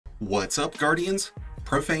What's up, Guardians?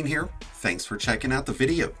 Profane here. Thanks for checking out the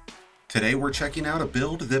video. Today we're checking out a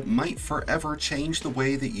build that might forever change the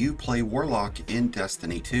way that you play Warlock in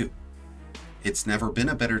Destiny 2. It's never been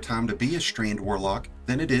a better time to be a Strand Warlock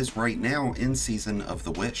than it is right now in Season of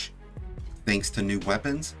the Wish. Thanks to new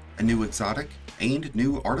weapons, a new exotic, and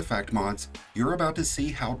new artifact mods, you're about to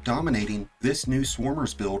see how dominating this new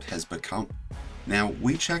Swarmers build has become. Now,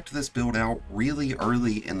 we checked this build out really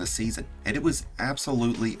early in the season, and it was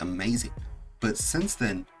absolutely amazing. But since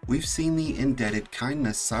then, we've seen the Indebted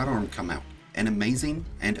Kindness sidearm come out, an amazing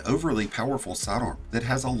and overly powerful sidearm that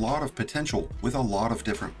has a lot of potential with a lot of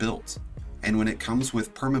different builds. And when it comes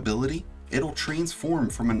with permeability, it'll transform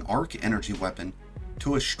from an arc energy weapon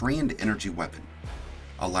to a strand energy weapon,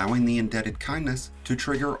 allowing the Indebted Kindness to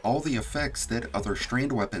trigger all the effects that other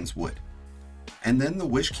strand weapons would. And then the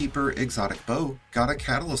Wishkeeper exotic bow got a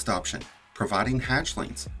catalyst option, providing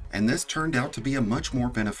hatchlings, and this turned out to be a much more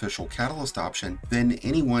beneficial catalyst option than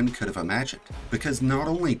anyone could have imagined, because not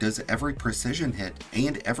only does every precision hit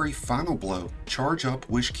and every final blow charge up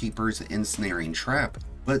Wishkeeper's ensnaring trap,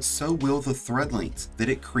 but so will the threadlings that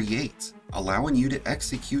it creates, allowing you to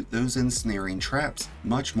execute those ensnaring traps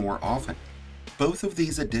much more often. Both of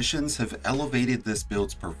these additions have elevated this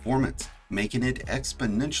build's performance, making it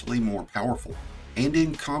exponentially more powerful. And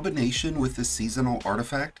in combination with the seasonal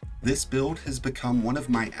artifact, this build has become one of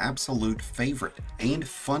my absolute favorite and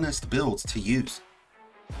funnest builds to use.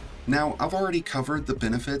 Now, I've already covered the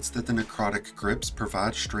benefits that the necrotic grips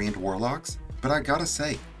provide Strand Warlocks, but I gotta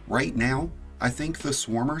say, right now, I think the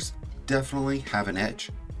Swarmers definitely have an edge.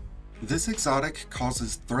 This exotic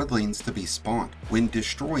causes threadlings to be spawned when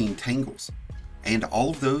destroying tangles, and all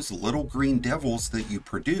of those little green devils that you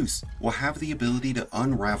produce will have the ability to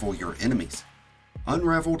unravel your enemies.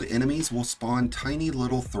 Unraveled enemies will spawn tiny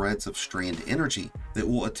little threads of strand energy that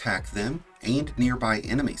will attack them and nearby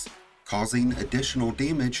enemies, causing additional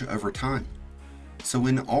damage over time. So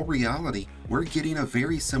in all reality, we're getting a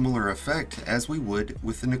very similar effect as we would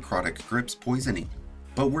with the necrotic grips poisoning,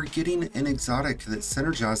 but we're getting an exotic that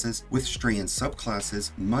synergizes with strand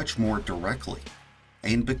subclasses much more directly.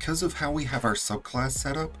 And because of how we have our subclass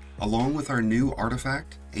set up, along with our new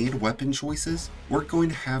artifact and weapon choices, we're going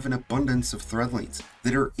to have an abundance of threadlings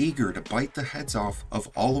that are eager to bite the heads off of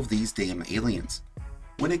all of these damn aliens.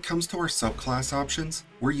 When it comes to our subclass options,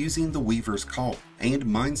 we're using the Weaver's Call and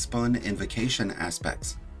Mind-Spun Invocation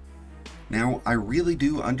aspects. Now, I really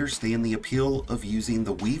do understand the appeal of using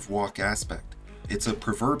the Weave Walk aspect. It's a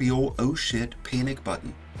proverbial oh shit panic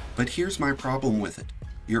button, but here's my problem with it.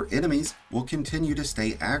 Your enemies will continue to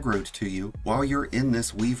stay aggroed to you while you're in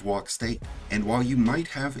this Weave Walk state, and while you might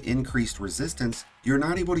have increased resistance, you're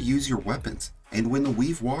not able to use your weapons, and when the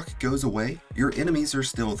Weave Walk goes away, your enemies are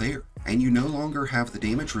still there, and you no longer have the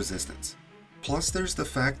damage resistance. Plus there's the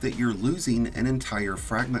fact that you're losing an entire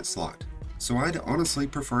fragment slot, so I'd honestly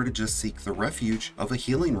prefer to just seek the refuge of a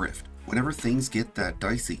healing rift whenever things get that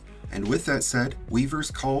dicey. And with that said,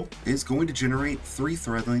 Weaver's Call is going to generate 3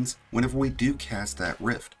 threadlings whenever we do cast that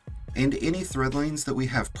rift. And any threadlings that we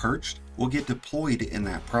have perched will get deployed in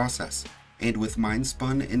that process. And with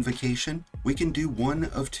Mind-Spun Invocation, we can do one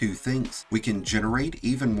of 2 things. We can generate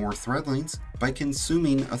even more threadlings by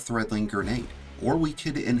consuming a threadling grenade, or we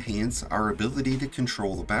could enhance our ability to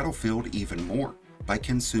control the battlefield even more by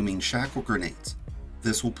consuming shackle grenades.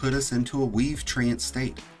 This will put us into a weave trance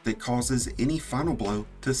state that causes any final blow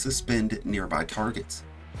to suspend nearby targets.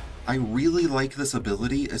 I really like this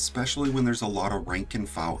ability, especially when there's a lot of rank and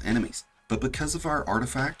file enemies, but because of our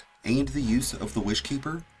artifact and the use of the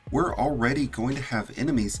Wishkeeper, we're already going to have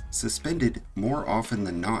enemies suspended more often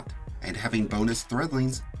than not, and having bonus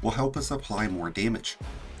threadlings will help us apply more damage.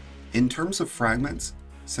 In terms of fragments,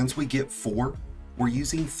 since we get 4, we're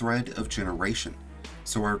using Thread of Generation,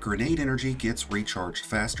 so our grenade energy gets recharged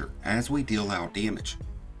faster as we deal out damage.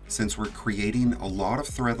 Since we're creating a lot of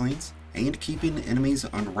threadlings and keeping enemies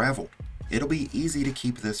unraveled, it'll be easy to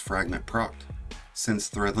keep this fragment procced. Since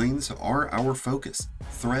threadlings are our focus,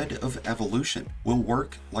 Thread of Evolution will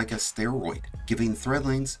work like a steroid, giving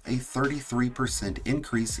threadlings a 33%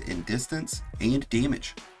 increase in distance and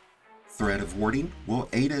damage. Thread of Warding will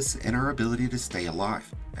aid us in our ability to stay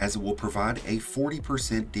alive, as it will provide a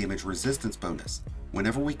 40% damage resistance bonus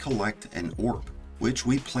whenever we collect an orb, which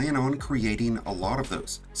we plan on creating a lot of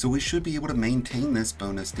those, so we should be able to maintain this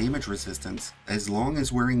bonus damage resistance as long as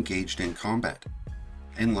we're engaged in combat.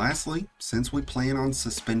 And lastly, since we plan on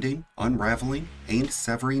suspending, unraveling, and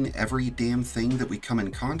severing every damn thing that we come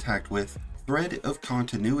in contact with, Thread of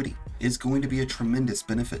Continuity is going to be a tremendous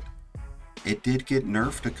benefit. It did get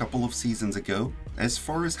nerfed a couple of seasons ago as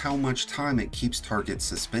far as how much time it keeps targets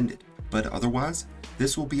suspended, but otherwise,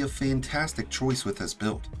 this will be a fantastic choice with this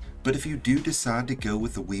build. But if you do decide to go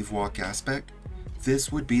with the Weave Walk aspect,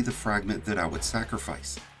 this would be the fragment that I would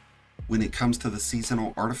sacrifice. When it comes to the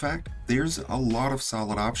seasonal artifact, there's a lot of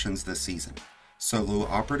solid options this season. Solo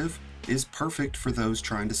Operative is perfect for those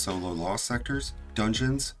trying to solo Lost Sectors,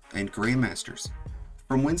 Dungeons, and Grandmasters.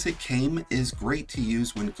 From Whence It Came is great to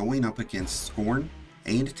use when going up against Scorn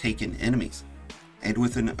and Taken enemies. And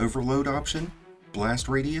with an Overload option, Blast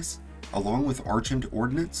Radius, along with Argent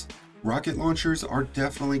Ordnance, rocket launchers are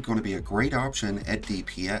definitely going to be a great option at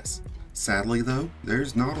DPS. Sadly though,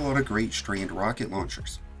 there's not a lot of great Strand rocket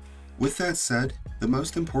launchers. With that said, the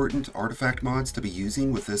most important artifact mods to be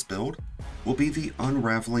using with this build will be the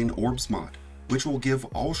Unraveling Orbs mod, which will give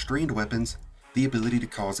all Strand weapons the ability to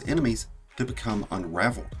cause enemies to become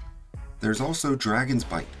unraveled. There's also Dragon's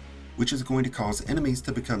Bite, which is going to cause enemies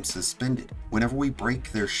to become suspended whenever we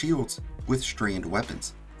break their shields with Strand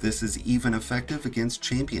weapons. This is even effective against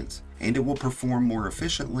champions, and it will perform more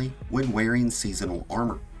efficiently when wearing seasonal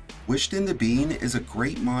armor. Wished into Being is a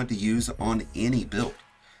great mod to use on any build,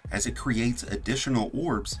 as it creates additional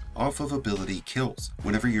orbs off of ability kills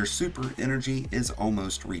whenever your super energy is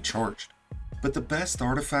almost recharged. But the best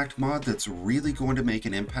artifact mod that's really going to make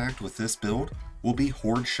an impact with this build will be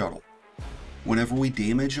Horde Shuttle. Whenever we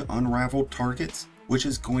damage unraveled targets, which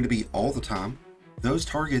is going to be all the time, those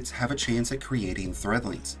targets have a chance at creating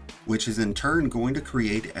threadlings, which is in turn going to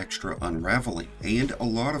create extra unraveling and a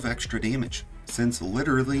lot of extra damage, since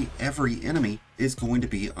literally every enemy is going to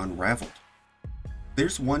be unraveled.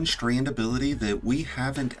 There's one Strand ability that we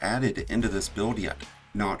haven't added into this build yet,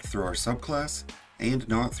 not through our subclass and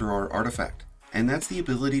not through our artifact, and that's the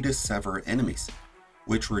ability to sever enemies,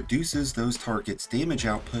 which reduces those targets' damage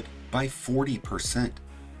output by 40%,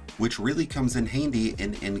 which really comes in handy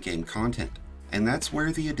in in-game content. And that's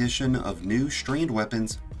where the addition of new Strand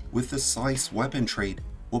weapons with the Slice weapon trait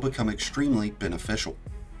will become extremely beneficial.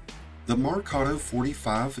 The Marcato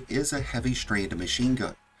 45 is a heavy Strand machine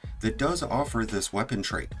gun that does offer this weapon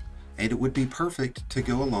trait, and it would be perfect to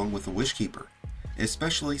go along with the Wishkeeper,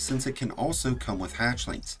 especially since it can also come with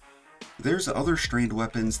hatchlings. There's other Strand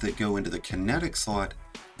weapons that go into the kinetic slot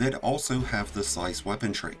that also have the Slice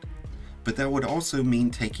weapon trait, but that would also mean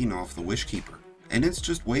taking off the Wishkeeper, and it's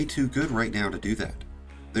just way too good right now to do that.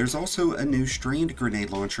 There's also a new Strand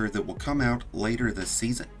grenade launcher that will come out later this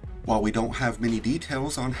season. While we don't have many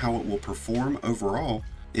details on how it will perform overall,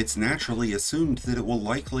 it's naturally assumed that it will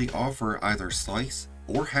likely offer either Slice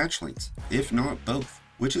or hatchlings, if not both,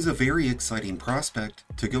 which is a very exciting prospect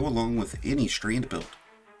to go along with any Strand build.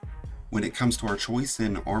 When it comes to our choice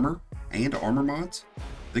in armor and armor mods,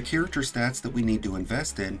 the character stats that we need to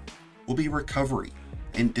invest in will be Recovery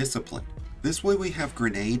and Discipline. This way we have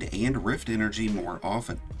Grenade and Rift energy more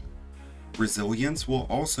often. Resilience will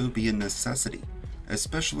also be a necessity,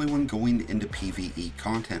 especially when going into PvE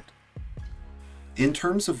content. In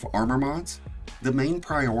terms of armor mods, the main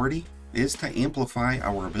priority is to amplify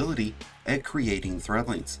our ability at creating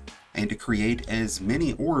threadlings, and to create as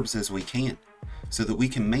many orbs as we can, so that we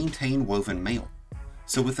can maintain Woven Mail.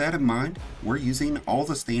 So with that in mind, we're using all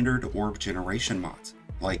the standard orb generation mods,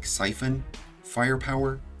 like Siphon,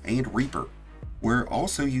 Firepower, and Reaper. We're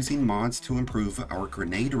also using mods to improve our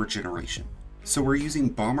grenade regeneration. So we're using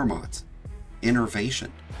Bomber mods,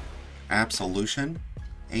 Innervation, Absolution,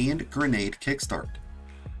 and Grenade Kickstart.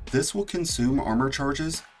 This will consume armor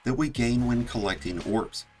charges that we gain when collecting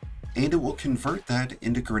orbs, and it will convert that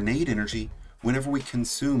into grenade energy whenever we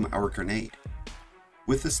consume our grenade.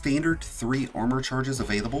 With the standard 3 armor charges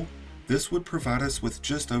available, this would provide us with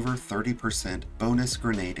just over 30% bonus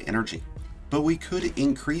grenade energy. But we could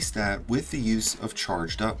increase that with the use of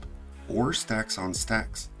Charged Up, or Stacks on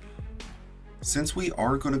Stacks. Since we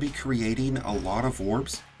are going to be creating a lot of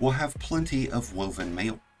orbs, we'll have plenty of Woven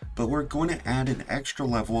Mail, but we're going to add an extra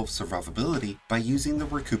level of survivability by using the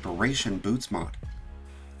Recuperation Boots mod.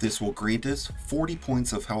 This will grant us 40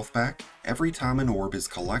 points of health back every time an orb is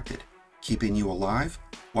collected, keeping you alive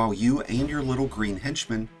while you and your little green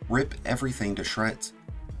henchman rip everything to shreds.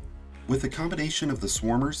 With the combination of the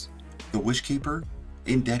Swarmers, the Wishkeeper,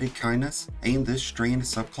 Indebted Kindness, and this Strand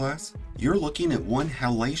subclass, you're looking at one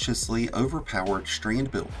hellaciously overpowered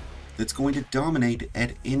Strand build that's going to dominate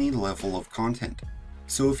at any level of content.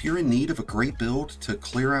 So if you're in need of a great build to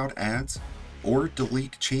clear out ads or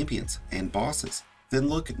delete champions and bosses, then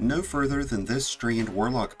look no further than this Strand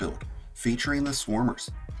Warlock build featuring the Swarmers.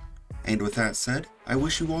 And with that said, I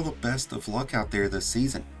wish you all the best of luck out there this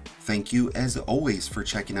season. Thank you as always for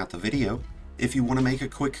checking out the video. If you want to make a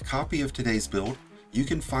quick copy of today's build, you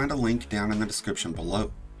can find a link down in the description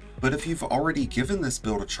below. But if you've already given this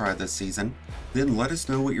build a try this season, then let us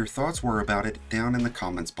know what your thoughts were about it down in the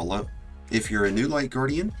comments below. If you're a new Light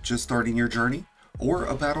Guardian just starting your journey, or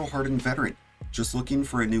a battle-hardened veteran just looking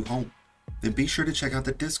for a new home, then be sure to check out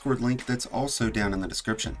the Discord link that's also down in the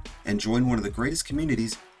description and join one of the greatest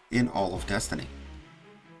communities in all of Destiny.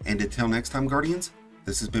 And until next time, Guardians,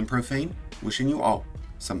 this has been Profane, wishing you all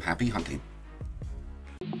some happy hunting.